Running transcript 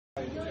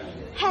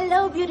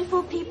Hello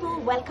beautiful people,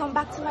 welcome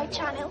back to my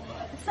channel.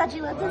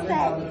 Sajila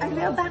Tazed, and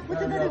we're back with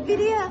another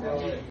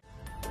video.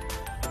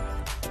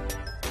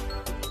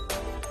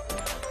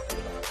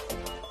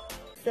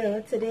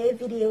 So today's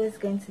video is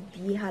going to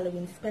be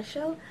Halloween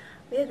special.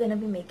 We're going to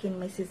be making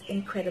Mrs.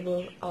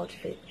 Incredible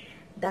outfit.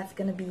 That's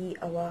going to be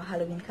our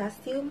Halloween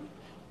costume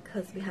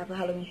because we have a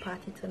Halloween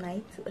party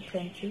tonight to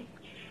attend to,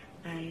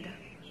 and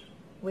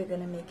we're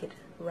going to make it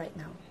right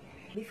now.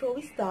 Before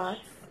we start,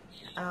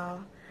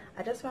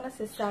 I just want to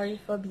say sorry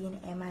for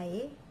being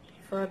MIA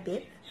for a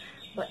bit,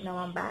 but now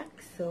I'm back,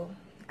 so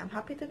I'm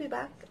happy to be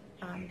back,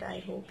 and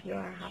I hope you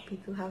are happy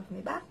to have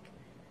me back.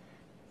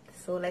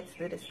 So let's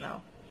do this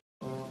now.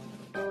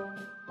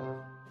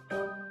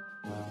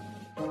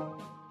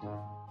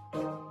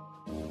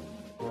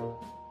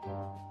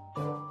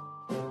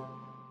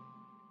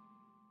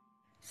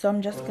 So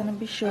I'm just going to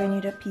be showing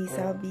you the piece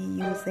I'll be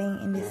using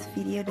in this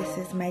video. This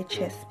is my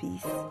chest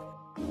piece.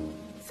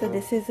 So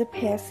this is a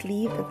pair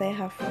sleeve that I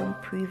have from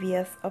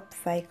previous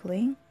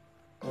upcycling.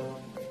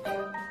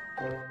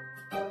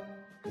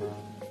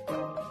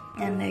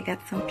 And I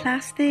got some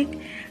plastic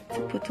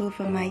to put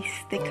over my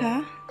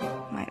sticker,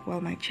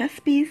 my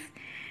chest piece,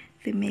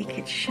 to make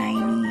it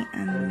shiny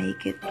and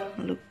make it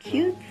look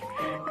cute.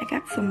 I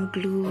got some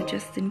glue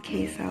just in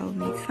case I'll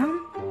need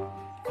some.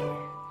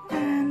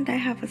 And I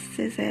have a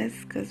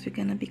scissors because we're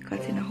going to be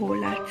cutting a whole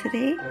lot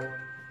today.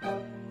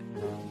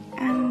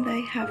 And I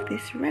have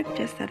this red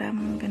dress that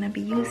I'm going to be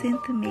using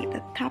to make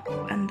the top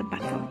and the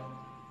bottom.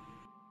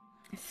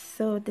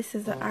 So this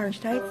is the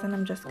orange tights, and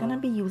I'm just going to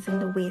be using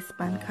the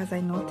waistband because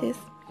I noticed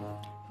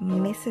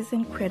Mrs.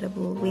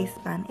 Incredible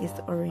waistband is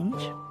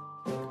orange.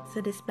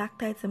 So this black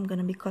tights, I'm going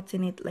to be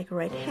cutting it like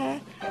right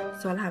here,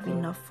 so I'll have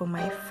enough for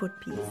my foot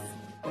piece.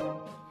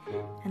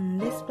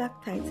 And this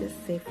black tights is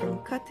safe from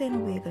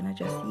cutting. We're going to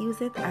just use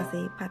it as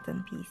a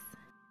pattern piece.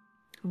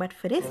 But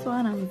for this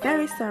one, I'm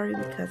very sorry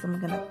because I'm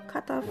going to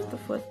cut off the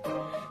foot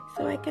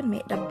so I can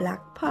make the black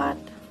part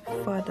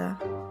for the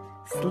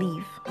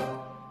sleeve.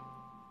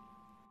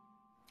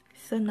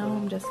 So now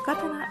I'm just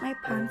cutting out my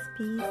pants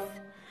piece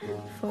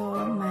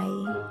for my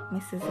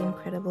Mrs.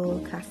 Incredible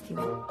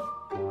costume.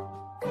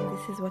 And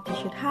this is what you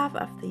should have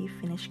after you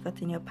finish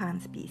cutting your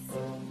pants piece.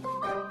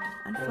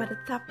 And for the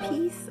top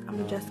piece,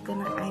 I'm just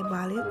going to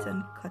eyeball it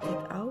and cut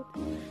it out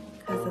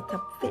because the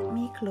top fit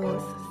me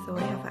close, so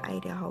I have an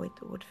idea how it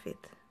would fit.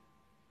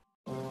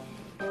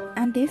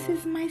 And this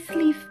is my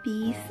sleeve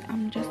piece.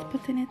 I'm just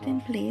putting it in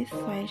place,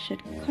 so I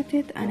should cut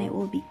it and it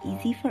will be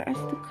easy for us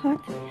to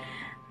cut.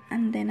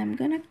 And then I'm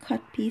gonna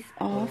cut piece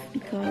off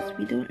because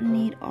we don't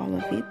need all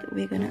of it.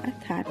 We're gonna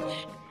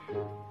attach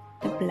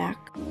the black.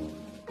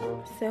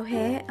 So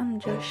here I'm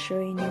just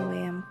showing you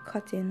where I'm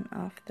cutting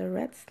off the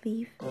red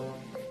sleeve.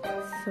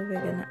 So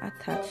we're gonna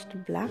attach the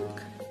black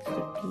to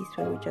the piece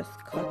where we just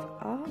cut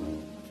off.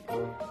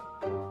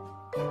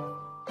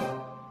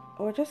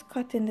 We're just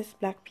cutting this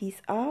black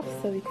piece off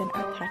so we can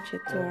attach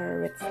it to our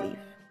red sleeve.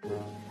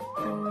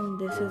 And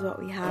this is what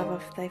we have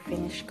after I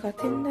finish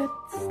cutting that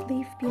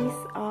sleeve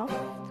piece off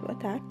to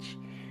attach.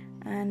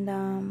 And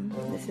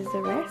this is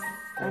the rest.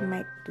 I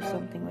might do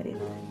something with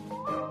it.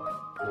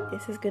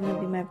 This is gonna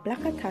be my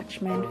black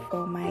attachment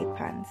for my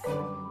pants.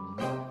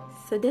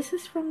 So this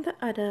is from the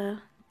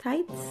other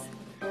tights.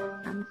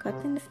 I'm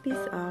cutting this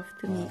piece off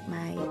to make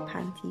my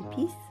panty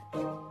piece.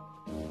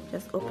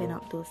 Just open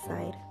up those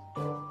sides.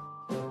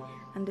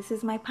 And this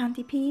is my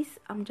panty piece.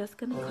 I'm just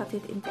gonna cut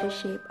it into the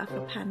shape of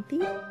a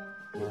panty.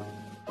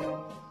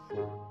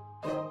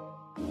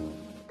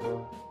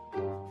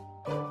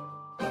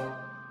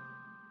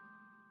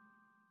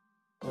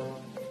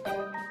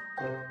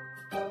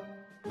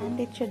 And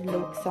it should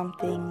look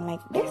something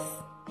like this.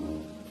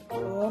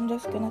 So I'm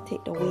just gonna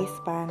take the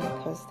waistband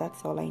because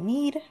that's all I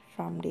need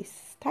from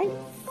this tights.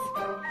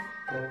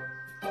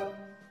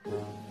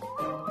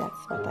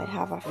 That's what I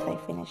have after I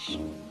finish.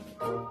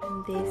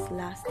 And this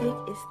elastic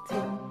is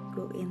to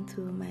go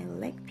into my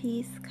leg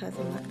piece because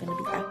I'm not going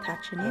to be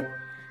attaching it.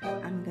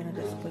 I'm going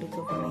to just pull it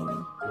over my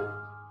knee.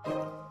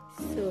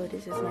 So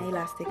this is my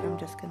elastic. I'm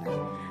just going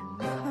to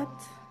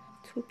cut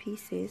two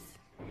pieces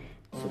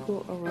to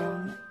go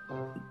around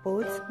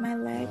both my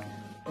leg.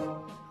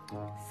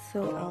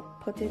 So I'll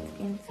put it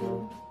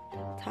into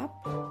the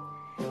top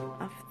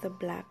of the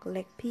black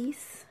leg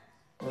piece.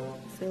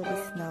 So it'll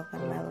be snug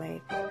on my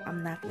leg.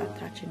 I'm not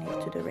attaching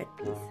it to the red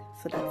piece,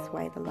 so that's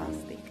why the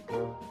elastic.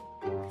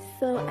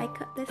 So I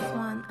cut this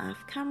one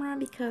off camera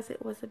because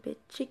it was a bit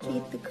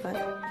tricky to cut,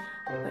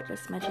 but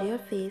just measure your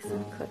face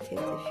and cut it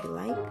if you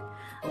like,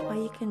 or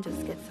you can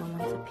just get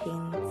someone to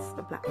paint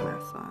the black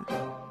mask on.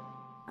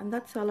 And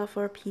that's all of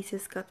our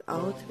pieces cut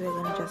out. We're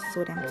gonna just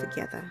sew them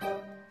together.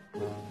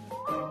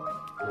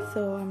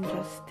 So I'm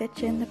just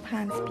stitching the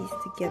pants piece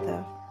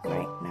together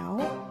right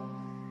now.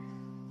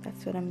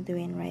 That's what I'm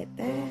doing right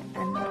there,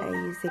 and I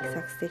use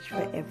zigzag stitch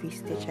for every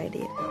stitch I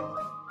did.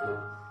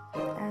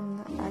 And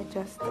I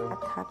just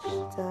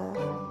attached the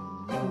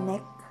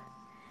neck.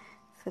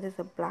 So there's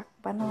a black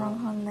band around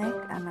her neck,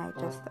 and I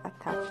just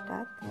attached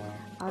that.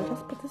 I'll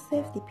just put a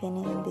safety pin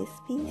in this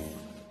piece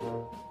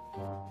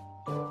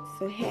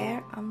So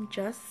here I'm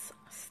just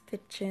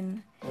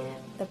stitching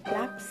the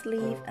black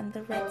sleeve and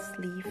the red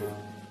sleeve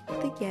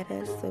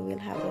together, so we'll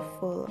have a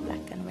full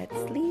black and red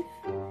sleeve.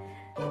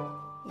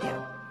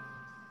 Yeah.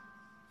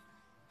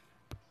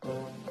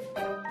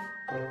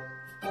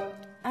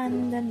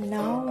 And then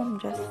now I'm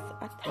just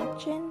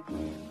attaching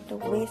the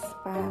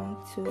waistband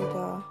to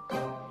the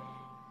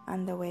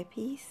underwear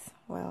piece.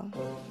 Well,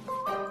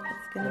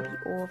 it's gonna be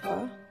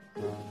over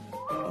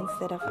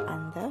instead of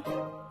under,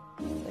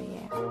 so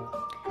yeah.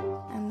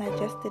 And I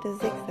just did a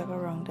zigzag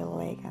around the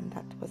leg, and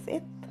that was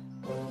it.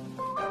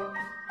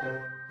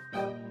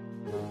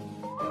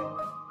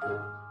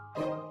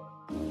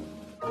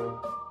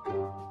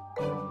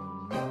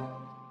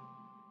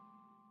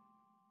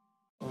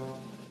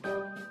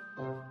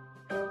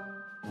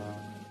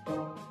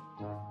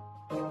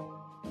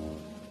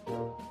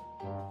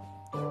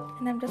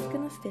 And I'm just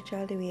gonna stitch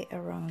all the way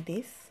around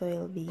this so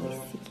it'll be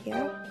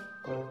secure.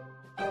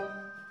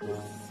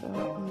 So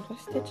I'm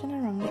just stitching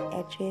around the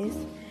edges,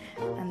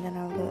 and then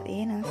I'll go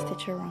in and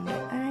stitch around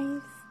the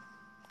eyes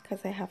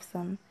because I have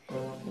some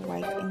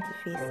white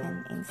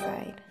interfacing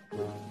inside.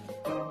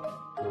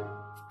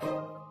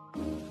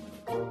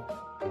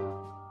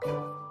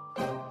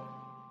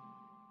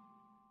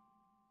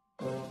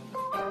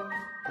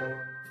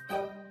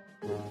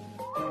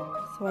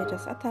 So I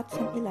just attach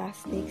some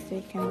elastic so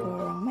it can go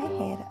around my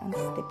head and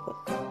stay put.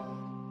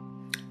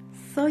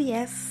 So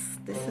yes,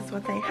 this is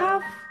what I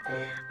have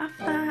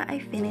after I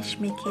finish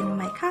making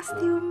my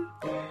costume.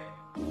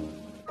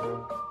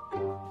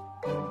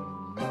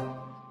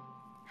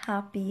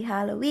 Happy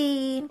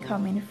Halloween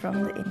coming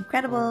from the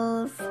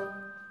Incredibles.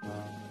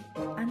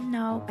 And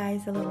now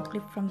guys, a little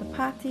clip from the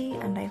party,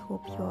 and I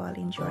hope you all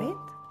enjoy it.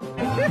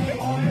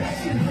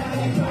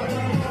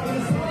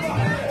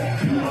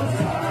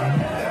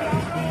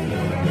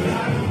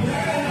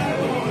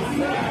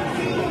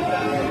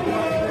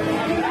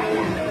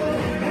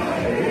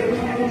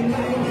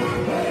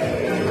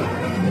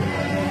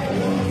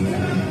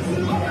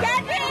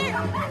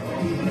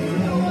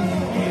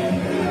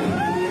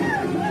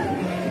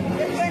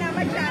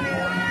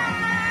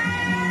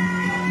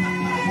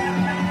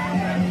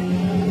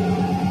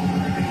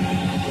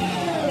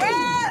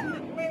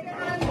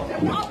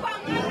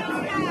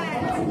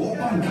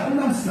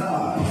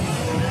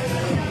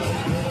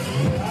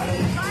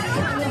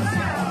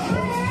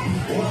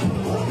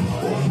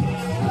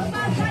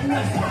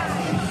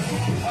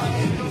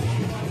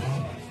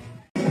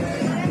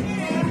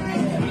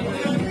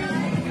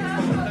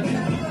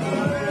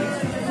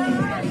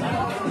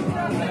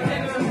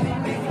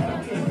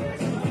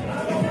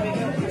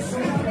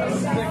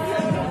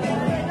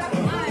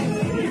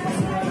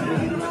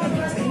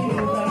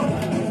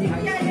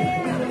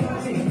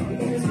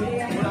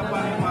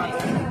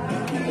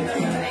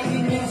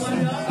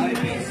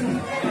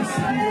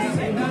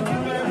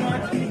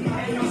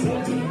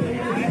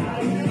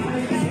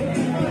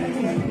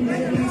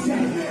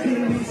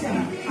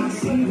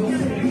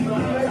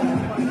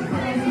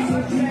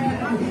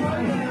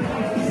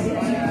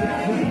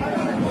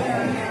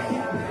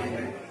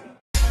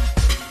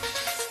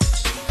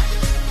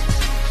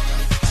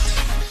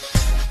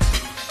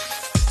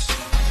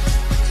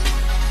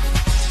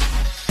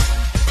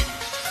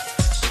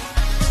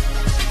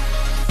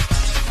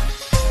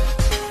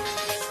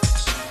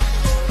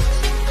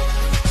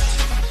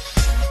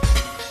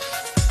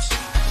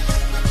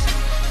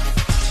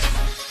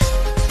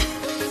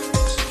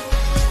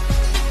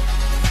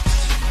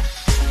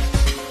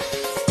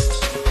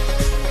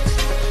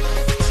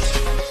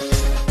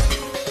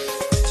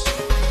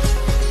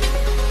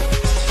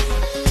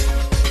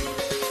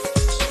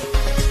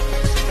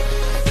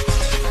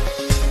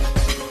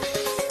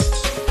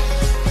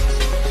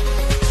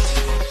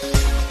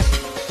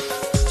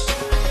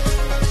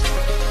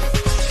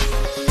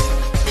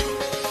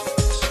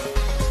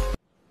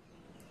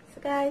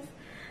 Guys,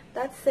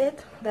 that's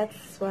it.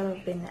 That's what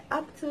I've been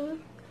up to,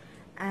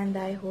 and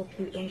I hope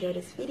you enjoy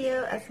this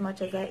video as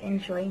much as I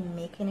enjoy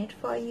making it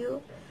for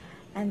you.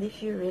 And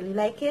if you really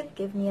like it,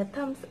 give me a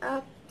thumbs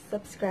up,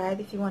 subscribe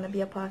if you want to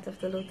be a part of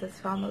the Lotus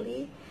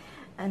family,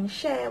 and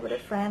share with a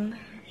friend.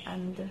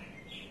 And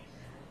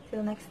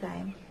till next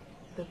time,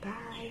 bye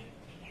bye.